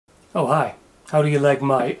Oh hi, how do you like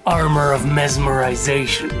my armor of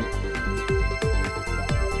mesmerization?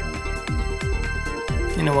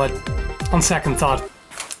 You know what, on second thought,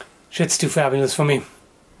 shit's too fabulous for me.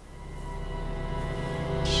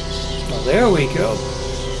 Well, there we go.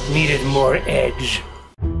 Needed more edge.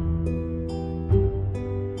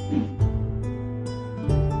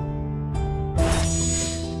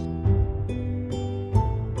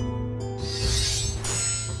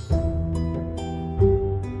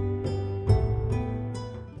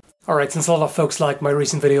 Alright, since a lot of folks like my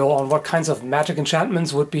recent video on what kinds of magic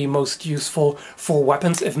enchantments would be most useful for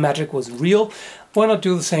weapons if magic was real, why not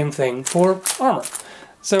do the same thing for armor?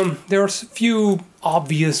 So there's a few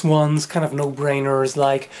obvious ones, kind of no-brainers,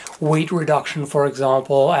 like weight reduction, for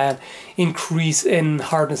example, and increase in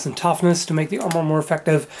hardness and toughness to make the armor more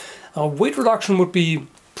effective. Weight reduction would be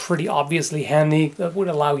pretty obviously handy. That would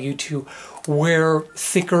allow you to wear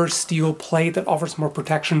thicker steel plate that offers more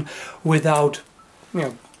protection without,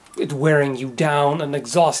 it wearing you down and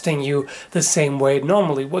exhausting you the same way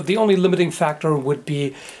normally. What the only limiting factor would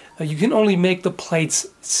be you can only make the plates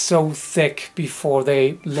so thick before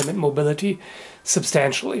they limit mobility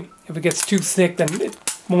substantially. If it gets too thick, then it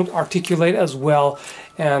won't articulate as well.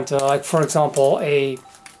 And like for example, a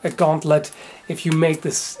gauntlet, if you make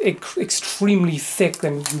this extremely thick,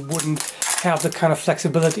 then you wouldn't have the kind of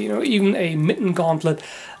flexibility. Even a mitten gauntlet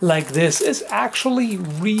like this is actually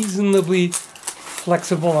reasonably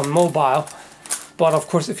flexible and mobile, but of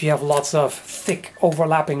course if you have lots of thick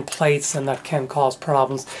overlapping plates, then that can cause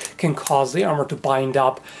problems, can cause the armor to bind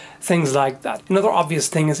up, things like that. Another obvious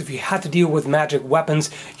thing is if you had to deal with magic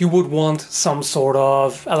weapons, you would want some sort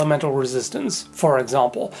of elemental resistance, for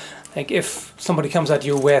example. Like if somebody comes at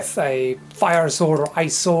you with a fire sword or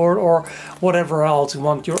ice sword or whatever else, you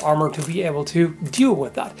want your armor to be able to deal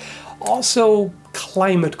with that. Also,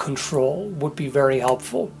 climate control would be very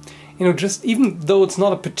helpful. Just even though it's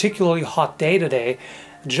not a particularly hot day today,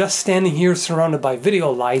 just standing here surrounded by video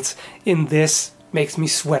lights in this makes me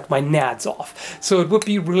sweat my nads off. So it would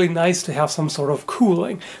be really nice to have some sort of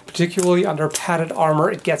cooling, particularly under padded armor.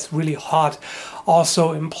 It gets really hot.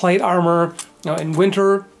 Also in plate armor, in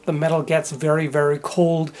winter, the metal gets very, very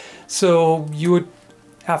cold. So you would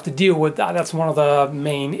have to deal with that. That's one of the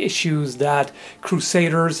main issues that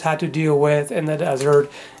Crusaders had to deal with in the desert,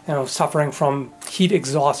 suffering from heat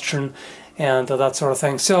exhaustion and that sort of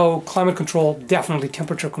thing. So climate control, definitely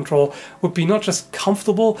temperature control, would be not just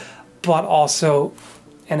comfortable, but also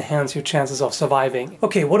enhance your chances of surviving.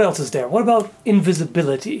 Okay, what else is there? What about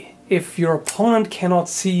invisibility? If your opponent cannot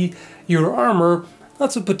see your armor,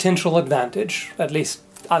 that's a potential advantage, at least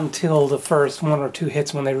until the first one or two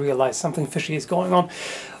hits when they realize something fishy is going on.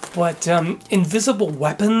 But invisible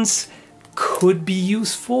weapons could be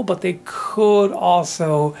useful, but they could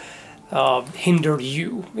also hinder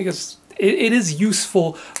you, because it is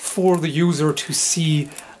useful for the user to see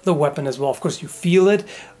the weapon as well. Of course you feel it,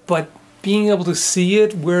 but being able to see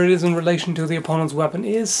it where it is in relation to the opponent's weapon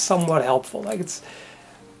is somewhat helpful. Like, it's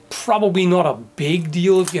probably not a big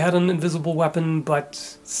deal if you had an invisible weapon,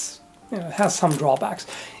 but it has some drawbacks.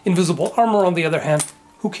 Invisible armor, on the other hand,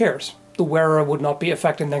 who cares? The wearer would not be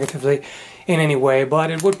affected negatively in any way, but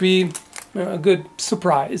it would be a good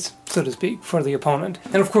surprise, so to speak, for the opponent.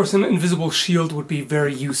 And of course an invisible shield would be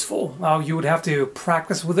very useful. You would have to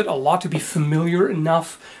practice with it a lot to be familiar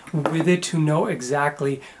enough with it to know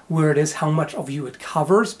exactly where it is, how much of you it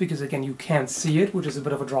covers, because again you can't see it, which is a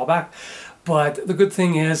bit of a drawback. But the good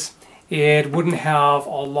thing is it wouldn't have a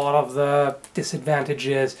lot of the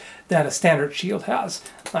disadvantages that a standard shield has.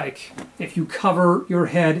 Like, if you cover your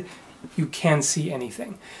head, you can't see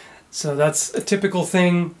anything. So that's a typical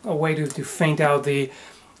thing. A way to feint out the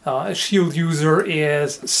shield user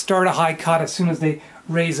is start a high cut. As soon as they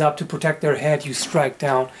raise up to protect their head, you strike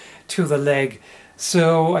down to the leg.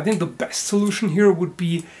 So I think the best solution here would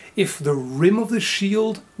be if the rim of the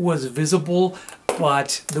shield was visible,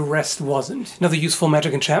 but the rest wasn't. Another useful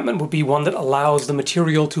magic enchantment would be one that allows the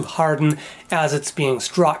material to harden as it's being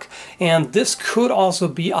struck. And this could also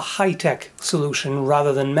be a high-tech solution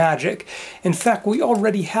rather than magic. In fact, we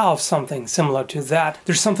already have something similar to that.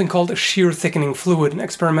 There's something called a shear thickening fluid, an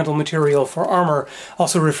experimental material for armor,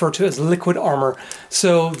 also referred to as liquid armor.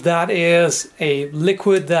 So that is a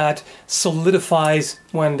liquid that solidifies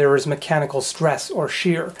when there is mechanical stress or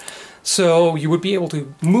shear. So you would be able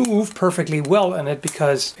to move perfectly well in it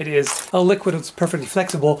because it is a liquid, it's perfectly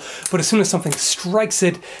flexible, but as soon as something strikes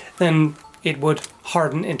it, then it would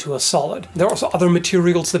harden into a solid. There are also other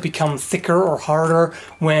materials that become thicker or harder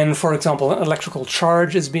when, for example, an electrical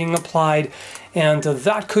charge is being applied, and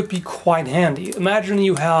that could be quite handy. Imagine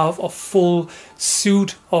you have a full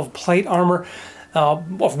suit of plate armor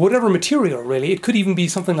of whatever material, really. It could even be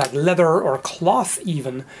something like leather or cloth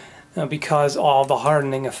even, because of the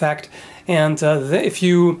hardening effect. And if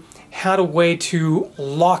you had a way to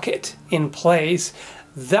lock it in place,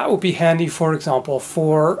 that would be handy, for example,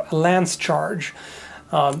 for a lance charge.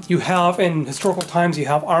 You have, in historical times, you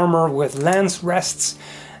have armor with lance rests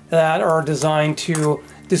that are designed to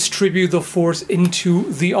distribute the force into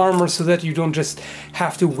the armor so that you don't just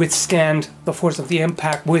have to withstand the force of the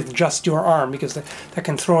impact with just your arm, because that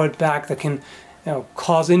can throw it back, that can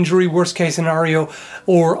cause injury, worst case scenario,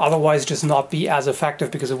 or otherwise just not be as effective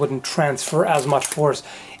because it wouldn't transfer as much force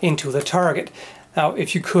into the target. Now,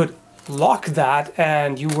 if you could lock that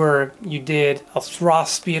and you did a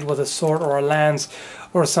thrust, be it with a sword or a lance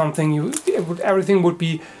or something, everything would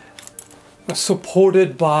be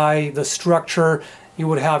supported by the structure. You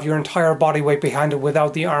would have your entire body weight behind it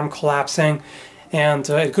without the arm collapsing, and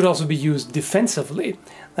it could also be used defensively.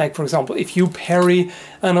 Like, for example, if you parry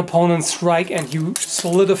an opponent's strike and you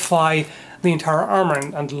solidify the entire armor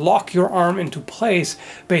and lock your arm into place,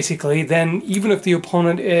 basically, then even if the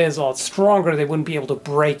opponent is a lot stronger, they wouldn't be able to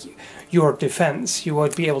break your defense. You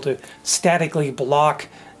would be able to statically block,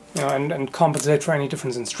 and compensate for any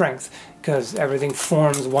difference in strength, because everything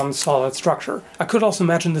forms one solid structure. I could also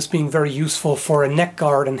imagine this being very useful for a neck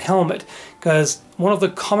guard and helmet, because one of the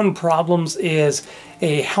common problems is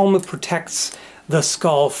a helmet protects the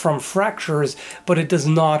skull from fractures, but it does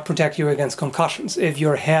not protect you against concussions. If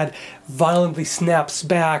your head violently snaps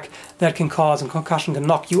back, that can cause, and concussion can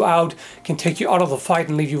knock you out, can take you out of the fight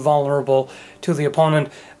and leave you vulnerable to the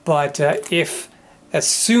opponent. But if, as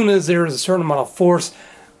soon as there is a certain amount of force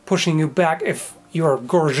pushing you back, if your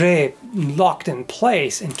gorget locked in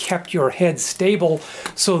place and kept your head stable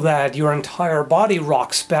so that your entire body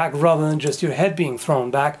rocks back rather than just your head being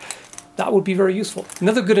thrown back, that would be very useful.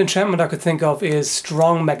 Another good enchantment I could think of is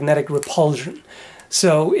strong magnetic repulsion.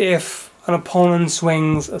 So if an opponent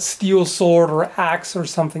swings a steel sword or axe or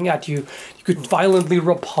something at you, you could violently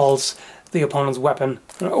repulse the opponent's weapon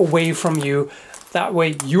away from you. That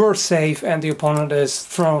way you're safe and the opponent is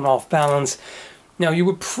thrown off balance. Now, you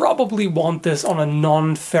would probably want this on a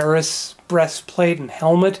non-ferrous breastplate and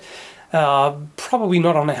helmet. Probably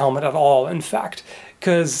not on a helmet at all, in fact,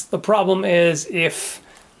 because the problem is if,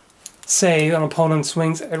 say, an opponent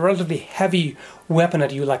swings a relatively heavy weapon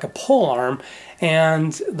at you, like a polearm,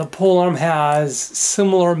 and the polearm has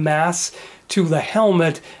similar mass to the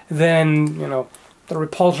helmet, then, the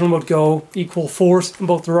repulsion would go equal force in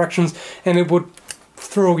both directions, and it would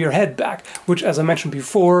throw your head back, which, as I mentioned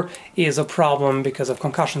before, is a problem because of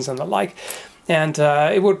concussions and the like. And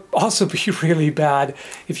it would also be really bad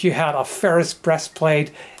if you had a ferrous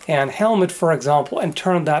breastplate and helmet, for example, and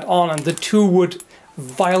turned that on, and the two would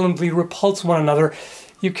violently repulse one another.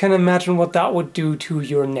 You can imagine what that would do to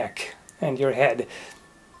your neck and your head.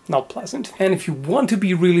 Not pleasant. And if you want to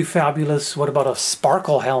be really fabulous, what about a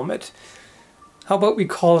sparkle helmet? How about we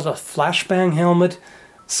call it a flashbang helmet?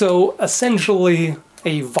 So essentially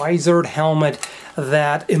a visored helmet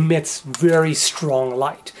that emits very strong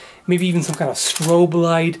light. Maybe even some kind of strobe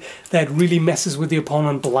light that really messes with the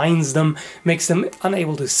opponent, blinds them, makes them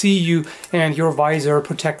unable to see you, and your visor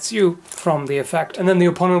protects you from the effect. And then the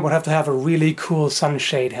opponent would have to have a really cool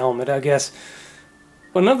sunshade helmet, I guess.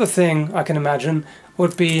 Another thing I can imagine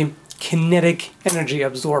would be kinetic energy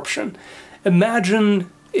absorption.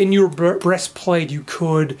 Imagine in your breastplate you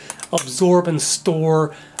could absorb and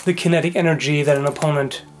store the kinetic energy that an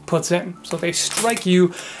opponent puts in. So they strike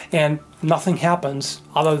you and nothing happens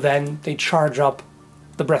other than they charge up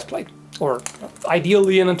the breastplate, or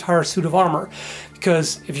ideally an entire suit of armor.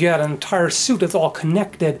 Because if you had an entire suit that's all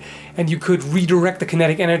connected and you could redirect the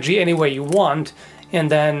kinetic energy any way you want and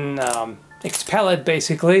then expel it,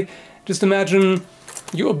 basically, just imagine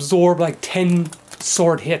you absorb like 10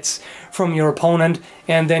 sword hits from your opponent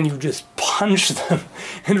and then you just punch them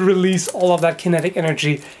and release all of that kinetic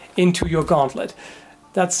energy into your gauntlet.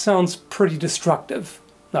 That sounds pretty destructive.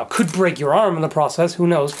 Now, could break your arm in the process, who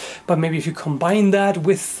knows, but maybe if you combine that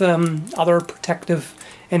with other protective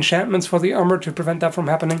enchantments for the armor to prevent that from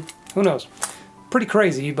happening, who knows. Pretty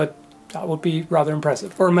crazy, but that would be rather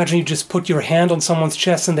impressive. Or imagine you just put your hand on someone's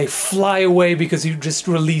chest and they fly away because you just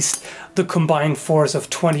released the combined force of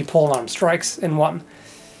 20 polearm strikes in one.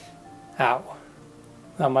 Ow.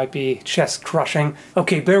 That might be chest crushing.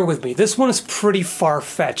 Okay, bear with me. This one is pretty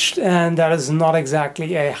far-fetched, and that is not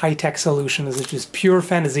exactly a high-tech solution. This is just pure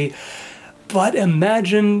fantasy. But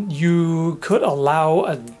imagine you could allow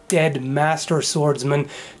a dead master swordsman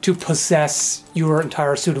to possess your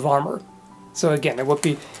entire suit of armor. So again, it would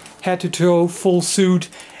be head to toe, full suit,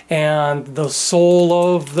 and the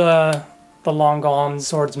soul of the long-gone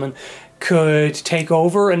swordsman could take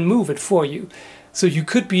over and move it for you. So you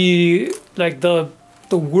could be like the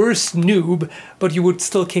worst noob, but you would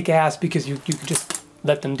still kick ass because you could just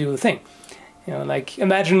let them do the thing. You know, like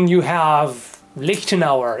imagine you have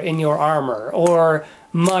Lichtenauer in your armor, or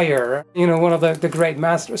Meyer, you know, one of the great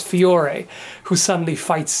masters, Fiore, who suddenly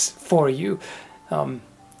fights for you.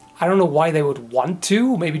 I don't know why they would want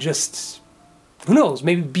to, maybe just, who knows,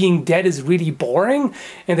 maybe being dead is really boring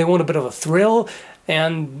and they want a bit of a thrill.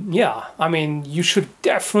 And yeah, I mean, you should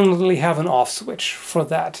definitely have an off switch for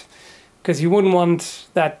that, because you wouldn't want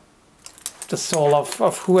that the soul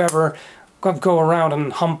of whoever go around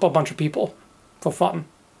and hump a bunch of people for fun.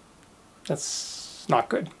 That's not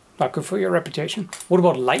good. Not good for your reputation. What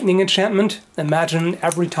about lightning enchantment? Imagine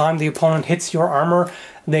every time the opponent hits your armor,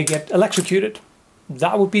 they get electrocuted.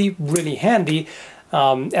 That would be really handy,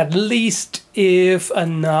 at least if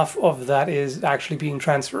enough of that is actually being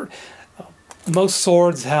transferred. Most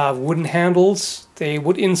swords have wooden handles. They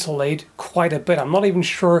would insulate quite a bit. I'm not even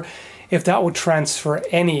sure if that would transfer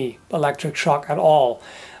any electric shock at all.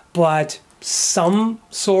 But some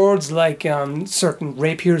swords, like certain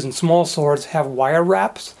rapiers and small swords, have wire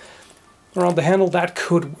wraps around the handle. That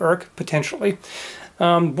could work, potentially.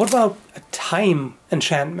 What about a time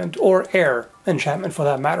enchantment, or air enchantment for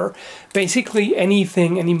that matter? Basically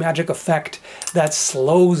anything, any magic effect that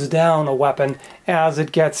slows down a weapon as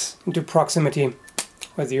it gets into proximity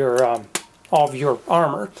with your of your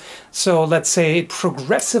armor. So let's say it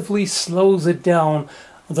progressively slows it down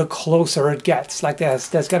the closer it gets. Like there's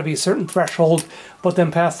got to be a certain threshold, but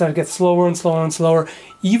then past that it gets slower and slower and slower.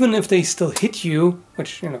 Even if they still hit you,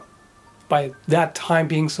 which, you know, by that time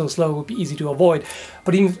being so slow, it would be easy to avoid.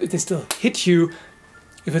 But even if they still hit you,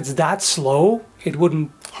 if it's that slow, it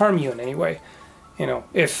wouldn't harm you in any way. You know,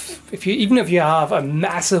 if you, even if you have a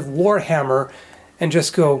massive warhammer and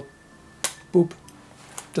just go boop,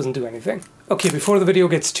 doesn't do anything. Okay, before the video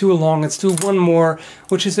gets too long, let's do one more,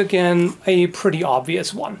 which is again a pretty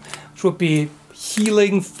obvious one, which would be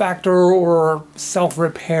healing factor or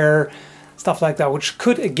self-repair, stuff like that, which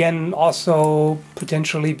could again also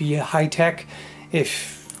potentially be high-tech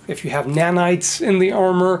if you have nanites in the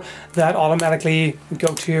armor that automatically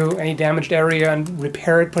go to any damaged area and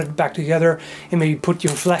repair it, put it back together, and maybe put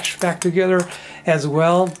your flesh back together as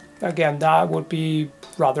well. Again, that would be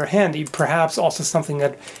rather handy. Perhaps also something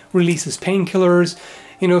that releases painkillers,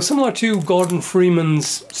 you know, similar to Gordon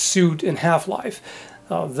Freeman's suit in Half-Life.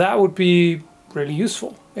 That would be really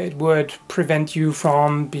useful. It would prevent you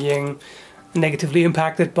from being negatively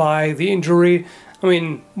impacted by the injury. I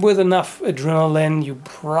mean, with enough adrenaline, you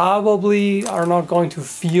probably are not going to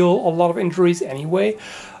feel a lot of injuries anyway,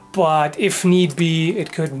 but if need be,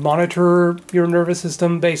 it could monitor your nervous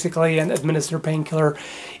system basically and administer painkiller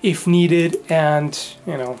if needed, and,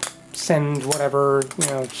 you know, send whatever, you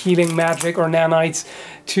know, healing magic or nanites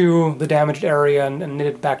to the damaged area and knit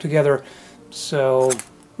it back together. So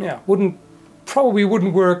yeah, probably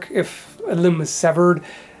wouldn't work if a limb is severed,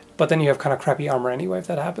 but then you have kind of crappy armor anyway if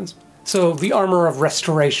that happens. So the armor of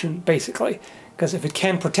restoration, basically, because if it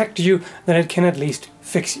can protect you, then it can at least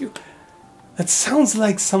fix you. That sounds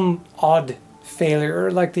like some odd failure,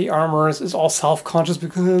 like the armor is all self-conscious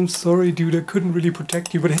because I'm sorry dude, I couldn't really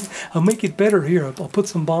protect you, but I'll make it better here, I'll put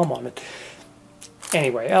some balm on it.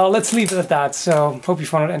 Anyway, let's leave it at that. So hope you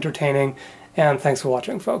found it entertaining, and thanks for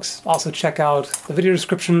watching, folks. Also check out the video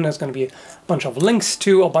description. There's going to be a bunch of links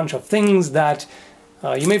to a bunch of things that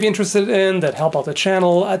you may be interested in, that help out the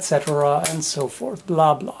channel, etc. and so forth,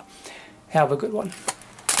 blah blah. Have a good one.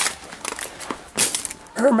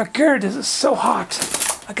 Oh my god, this is so hot.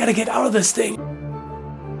 I gotta get out of this thing.